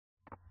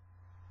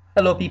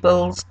Hello,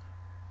 peoples.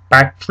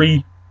 Part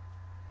 3.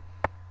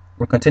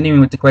 We're continuing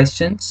with the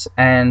questions,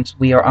 and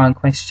we are on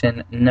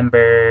question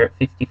number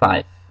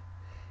 55.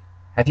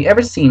 Have you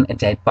ever seen a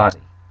dead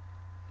body?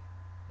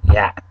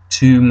 Yeah,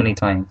 too many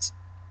times.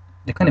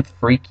 They're kind of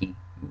freaky.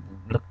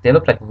 They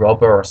look like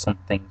rubber or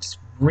something. Just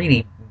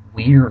really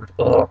weird.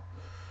 Ugh.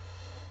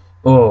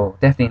 Oh,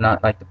 definitely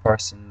not like the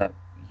person that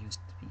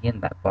used to be in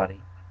that body.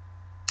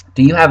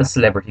 Do you have a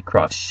celebrity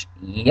crush?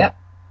 Yep.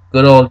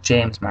 Good old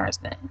James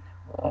Marsden.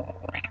 Oh,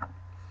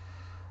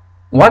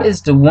 what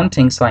is the one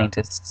thing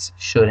scientists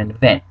should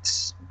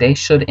invent? They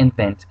should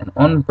invent an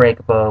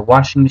unbreakable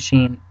washing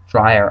machine,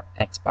 dryer,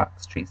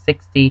 Xbox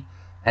 360,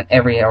 and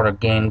every other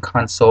game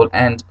console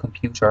and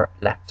computer,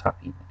 laptop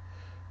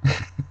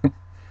even.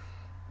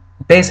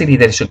 Basically,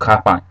 they should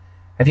cop on.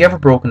 Have you ever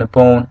broken a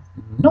bone?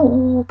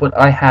 No, but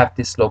I have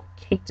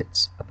dislocated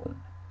a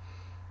bone.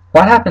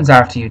 What happens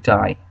after you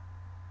die?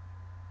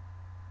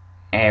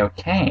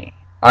 Okay,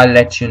 I'll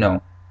let you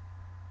know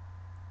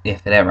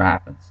if it ever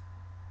happens,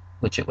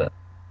 which it will.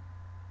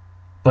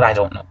 But I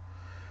don't know.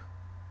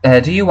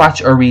 Do you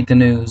watch or read the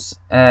news?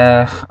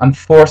 I'm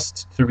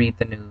forced to read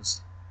the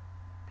news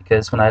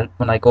because when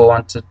I go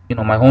onto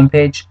my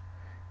homepage,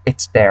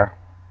 it's there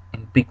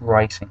in big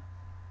writing.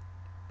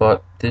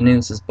 But the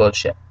news is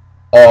bullshit.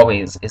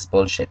 Always is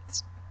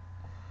bullshit.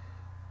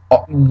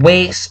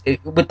 Wait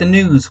with the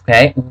news,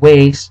 okay?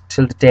 Wait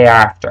till the day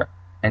after,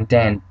 and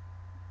then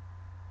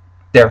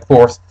they're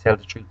forced to tell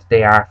the truth the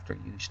day after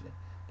usually.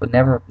 But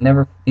never,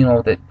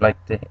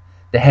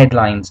 the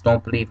headlines.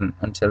 Don't believe them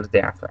until the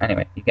day after.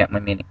 Anyway, you get my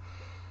meaning.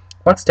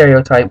 What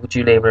stereotype would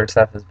you label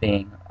yourself as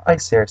being? I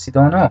seriously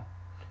don't know.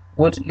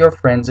 Would your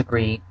friends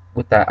agree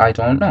with that? I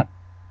don't know.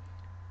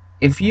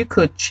 If you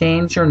could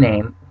change your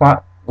name,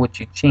 what would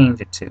you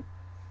change it to?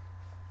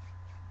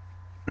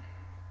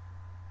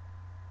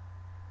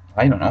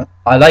 I don't know.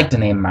 I like the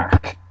name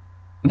Mark.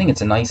 I think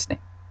it's a nice name.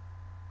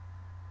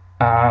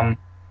 Um,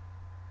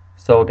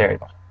 so there you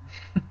go.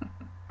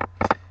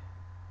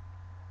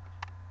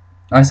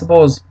 I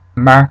suppose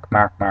Mark.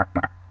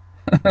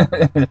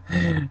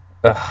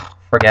 Ugh,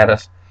 forget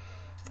it.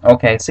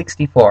 Okay,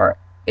 64.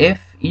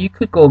 If you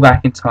could go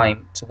back in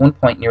time to one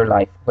point in your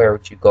life, where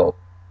would you go?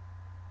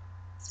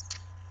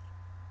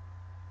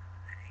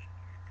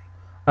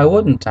 I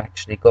wouldn't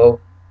actually go.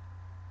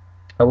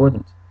 I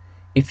wouldn't.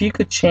 If you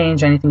could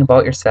change anything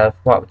about yourself,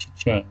 what would you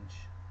change?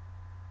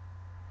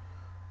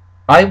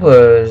 I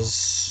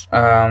was, if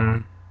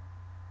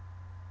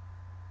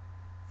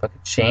I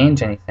could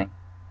change anything,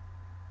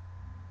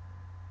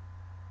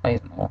 I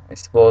don't know. I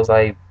suppose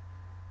I'd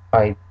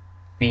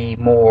be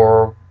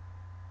more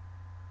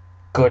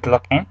good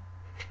looking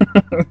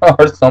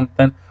or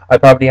something. I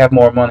probably have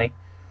more money.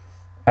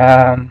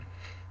 Um,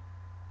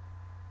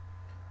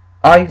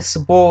 I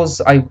suppose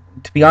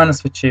to be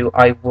honest with you,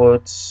 I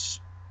would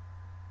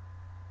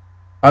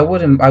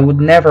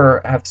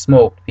never have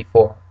smoked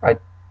before.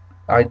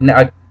 I'd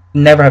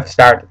never have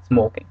started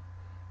smoking.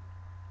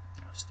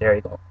 So there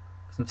you go.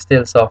 'Cause I'm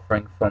still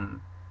suffering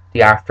from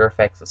the after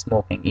effects of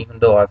smoking, even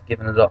though I've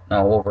given it up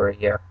now over a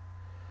year.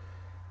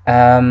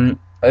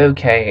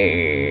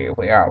 Okay,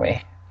 where are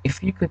we?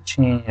 If you could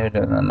change, I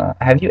don't know.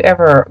 Have you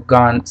ever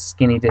gone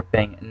skinny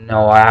dipping?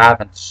 No, I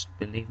haven't.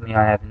 Believe me,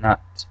 I have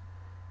not.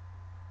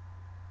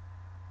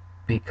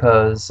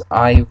 Because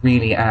I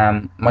really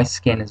am, my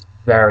skin is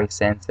very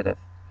sensitive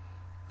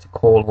to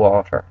cold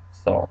water,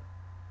 so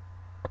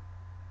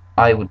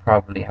I would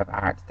probably have a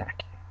heart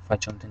attack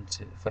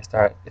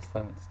if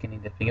I went skinny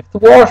dipping. If the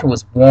water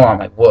was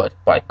warm, I would.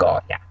 By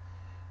God, yeah.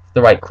 If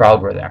the right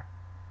crowd were there.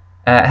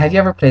 Have you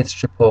ever played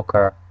strip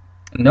poker?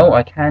 No,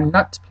 I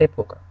cannot play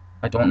poker.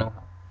 I don't know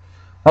how.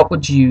 What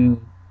would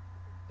you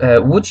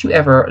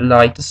ever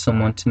lie to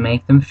someone to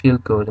make them feel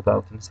good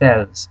about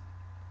themselves?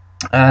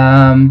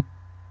 Um,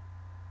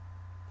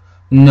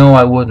 no,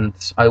 I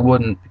wouldn't. I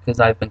wouldn't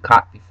because I've been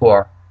caught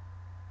before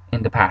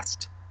in the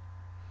past.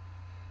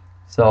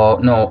 So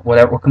no,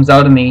 whatever comes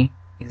out of me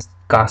is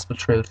gospel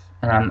truth,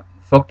 and I'm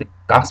fuck the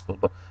gospel,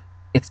 but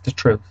it's the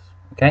truth.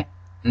 Okay?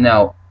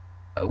 Now,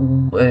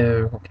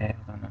 okay,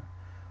 I don't know.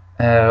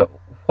 Uh,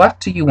 what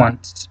do you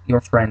want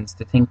your friends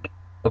to think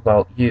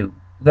about you?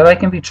 That I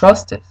can be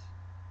trusted,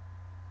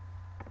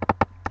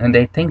 and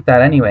they think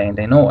that anyway, and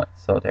they know it.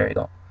 So there you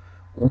go.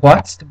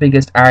 What's the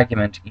biggest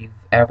argument you've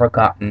ever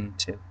gotten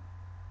into?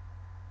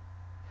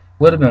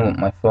 Would have been with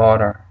my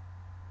father,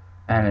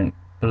 and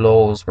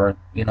blows were,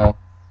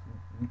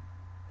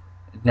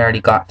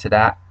 nearly got to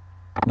that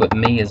with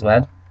me as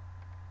well.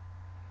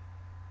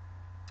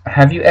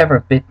 Have you ever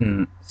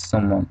bitten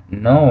someone?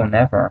 No,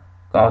 never.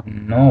 God,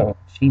 no.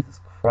 Jesus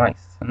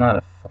Christ, I'm not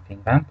a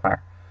fucking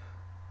vampire.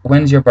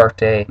 When's your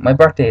birthday? My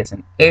birthday is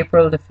in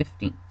April the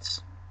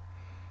 15th.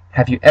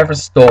 Have you ever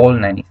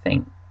stolen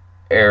anything?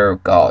 Oh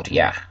God,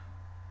 yeah.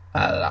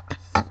 A lot.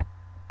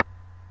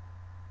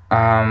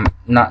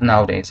 Not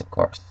nowadays, of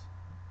course.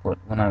 But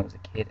when I was a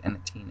kid and a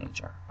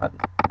teenager, I was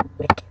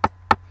wicked.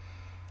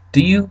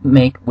 Do you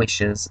make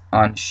wishes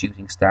on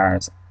shooting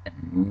stars?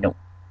 No.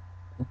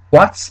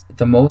 What's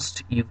the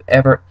most you've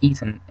ever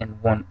eaten in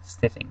one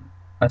sitting?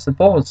 I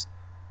suppose,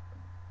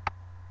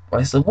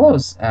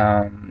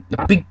 a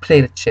big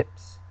plate of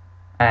chips,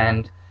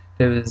 and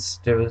there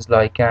was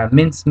like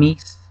minced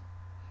meat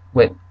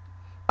with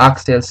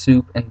oxtail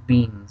soup and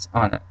beans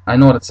on it. I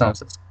know that sounds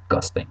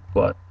disgusting,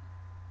 but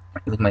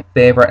it was my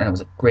favorite, and it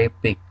was a great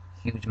big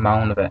huge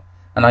mound of it.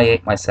 And I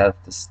ate myself.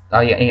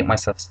 I ate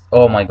myself.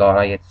 Oh my god,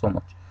 I ate so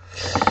much.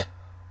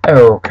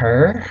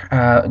 Okay.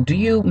 Do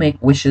you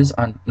make wishes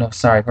on? No,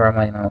 sorry. Where am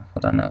I now?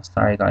 Hold on now.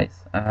 Sorry,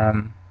 guys.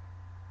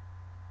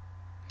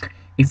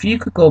 If you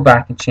could go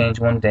back and change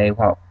one day,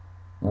 what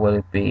would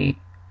it be?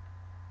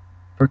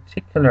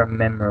 Particular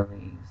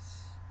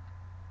memories.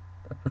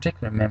 A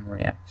particular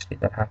memory, actually,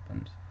 that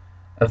happened.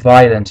 A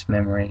violent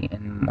memory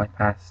in my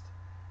past.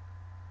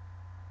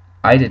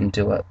 I didn't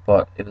do it,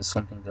 but it was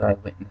something that I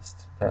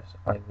witnessed that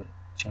I would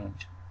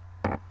change.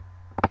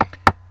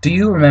 Do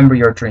you remember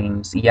your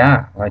dreams?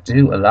 Yeah, I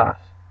do a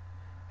lot.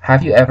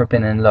 Have you ever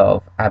been in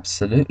love?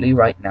 Absolutely,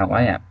 right now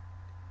I am.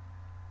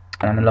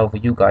 And I'm in love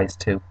with you guys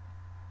too.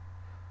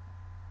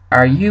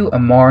 Are you a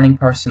morning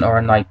person or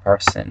a night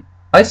person?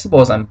 I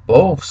suppose I'm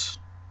both.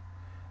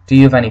 Do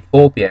you have any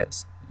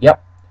phobias?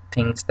 Yep,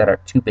 things that are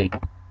too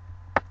big.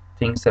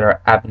 Things that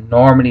are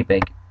abnormally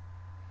big.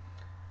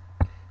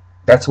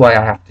 That's why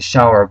I have to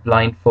shower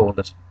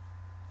blindfolded.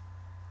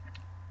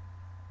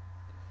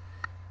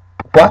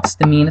 What's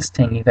the meanest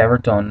thing you've ever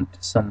done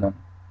to someone?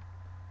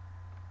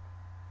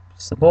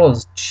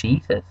 Suppose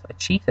cheated. I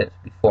cheated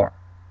before,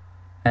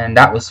 and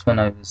that was when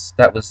I was.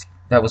 That was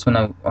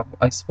when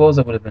I suppose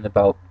I would have been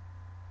about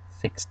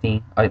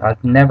 16.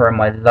 I'd never in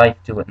my life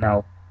do it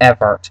now,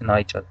 ever, to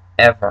Nigel,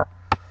 ever,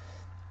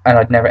 and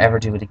I'd never ever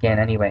do it again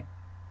anyway.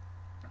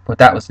 But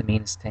that was the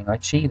meanest thing. I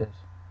cheated.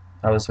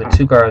 I was with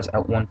two girls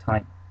at one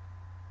time,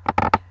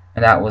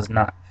 and that was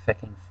not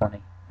fucking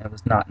funny. It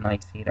was not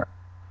nice either.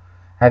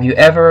 Have you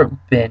ever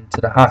been to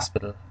the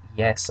hospital?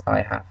 Yes,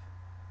 I have.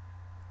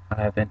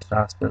 I have been to the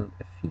hospital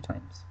a few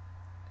times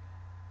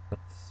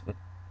with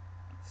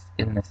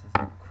illnesses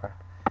and crap.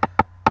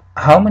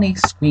 How many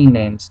screen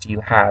names do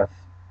you have?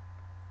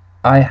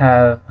 I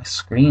have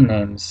screen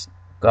names.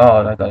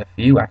 God, I got a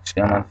few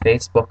actually. I'm on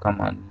Facebook.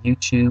 I'm on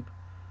YouTube.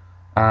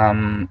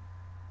 I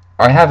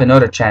have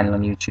another channel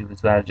on YouTube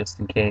as well, just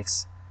in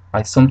case.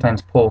 I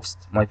sometimes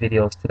post my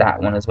videos to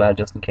that one as well,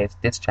 just in case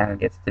this channel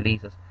gets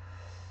deleted.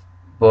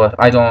 But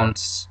I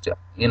don't,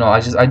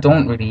 I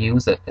don't really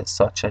use it as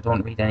such. I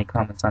don't read any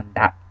comments on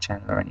that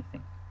channel or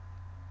anything.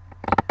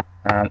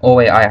 Oh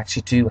wait, I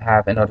actually do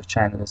have another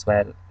channel as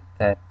well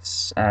that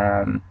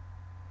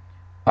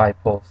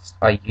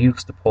I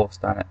used to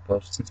post on it,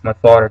 but since my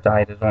father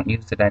died, I don't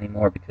use it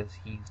anymore because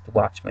he used to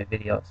watch my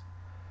videos.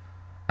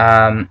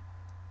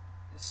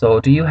 So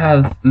do you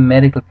have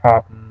medical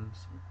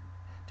problems?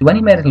 Do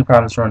any medical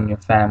problems run in your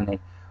family?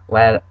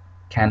 Well,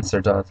 cancer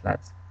does,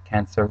 lads.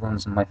 Cancer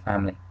runs in my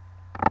family.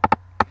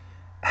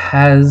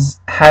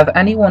 Have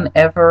anyone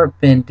ever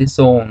been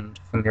disowned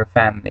from your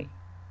family?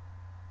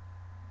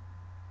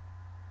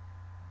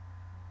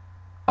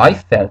 I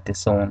felt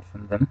disowned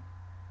from them,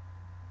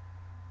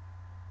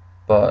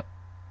 but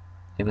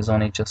it was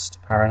only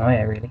just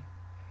paranoia, really.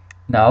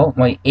 Now,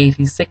 my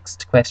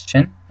 86th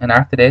question, and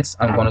after this,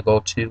 I'm going to go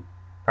to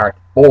part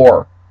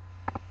 4.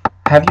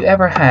 Have you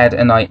ever had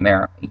a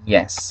nightmare?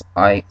 Yes,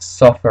 I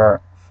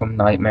suffer from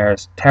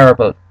nightmares,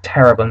 terrible,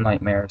 terrible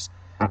nightmares.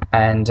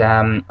 And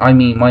I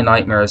mean, my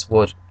nightmares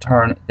would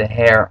turn the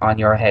hair on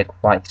your head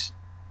white.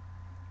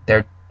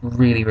 They're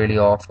really, really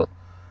awful.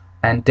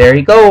 And there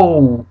you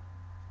go.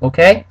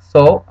 Okay,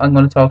 so I'm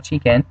going to talk to you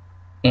again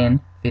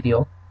in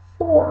video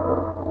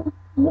 4.